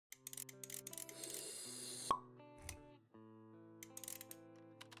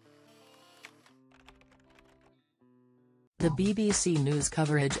The BBC News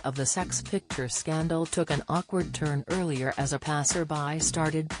coverage of the sex picture scandal took an awkward turn earlier as a passerby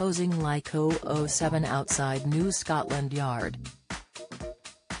started posing like 007 outside New Scotland Yard.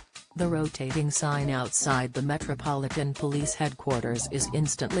 The rotating sign outside the Metropolitan Police headquarters is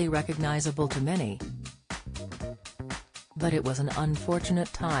instantly recognisable to many. But it was an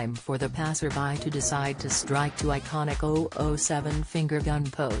unfortunate time for the passerby to decide to strike to iconic 007 finger gun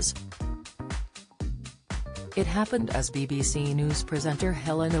pose. It happened as BBC News presenter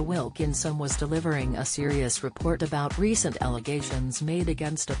Helena Wilkinson was delivering a serious report about recent allegations made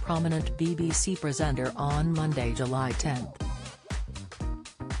against a prominent BBC presenter on Monday, July 10.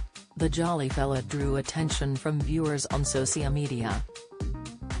 The jolly fella drew attention from viewers on social media.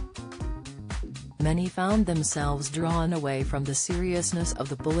 Many found themselves drawn away from the seriousness of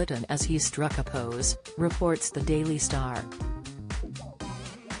the bulletin as he struck a pose, reports the Daily Star.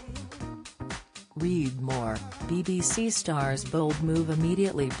 Read more. BBC star's bold move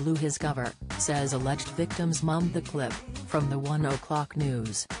immediately blew his cover, says alleged victim's mum. The clip, from the 1 o'clock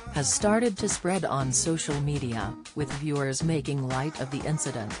news, has started to spread on social media, with viewers making light of the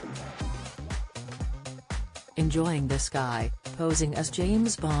incident. Enjoying this guy, posing as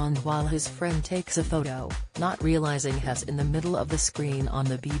James Bond while his friend takes a photo, not realizing he's in the middle of the screen on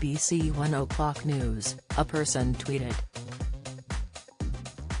the BBC 1 o'clock news, a person tweeted.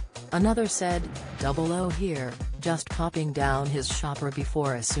 Another said, "Double O here, just popping down his shopper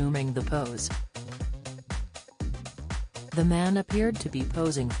before assuming the pose." The man appeared to be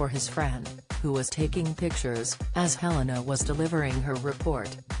posing for his friend, who was taking pictures, as Helena was delivering her report.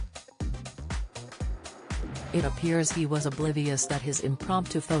 It appears he was oblivious that his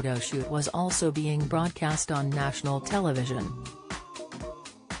impromptu photo shoot was also being broadcast on national television.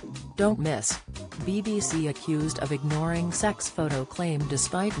 Don't miss. BBC accused of ignoring sex photo claim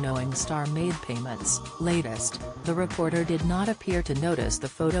despite knowing star made payments. Latest, the reporter did not appear to notice the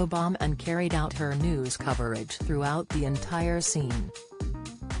photobomb and carried out her news coverage throughout the entire scene.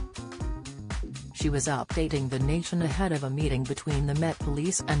 She was updating the nation ahead of a meeting between the Met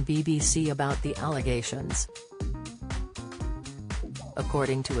Police and BBC about the allegations.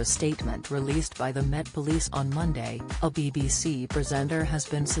 According to a statement released by the Met Police on Monday, a BBC presenter has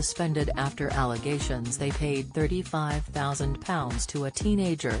been suspended after allegations they paid £35,000 to a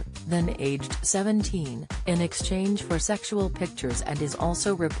teenager, then aged 17, in exchange for sexual pictures, and is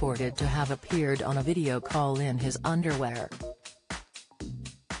also reported to have appeared on a video call in his underwear.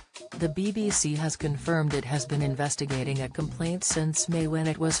 The BBC has confirmed it has been investigating a complaint since May when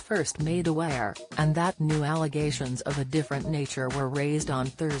it was first made aware, and that new allegations of a different nature were raised on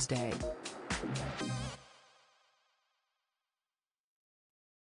Thursday.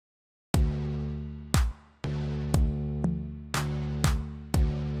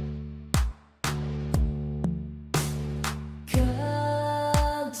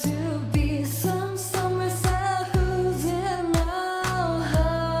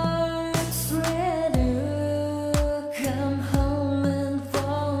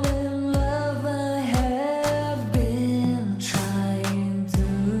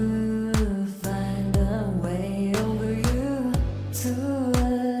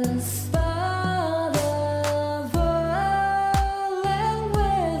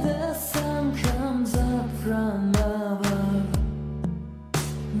 From above.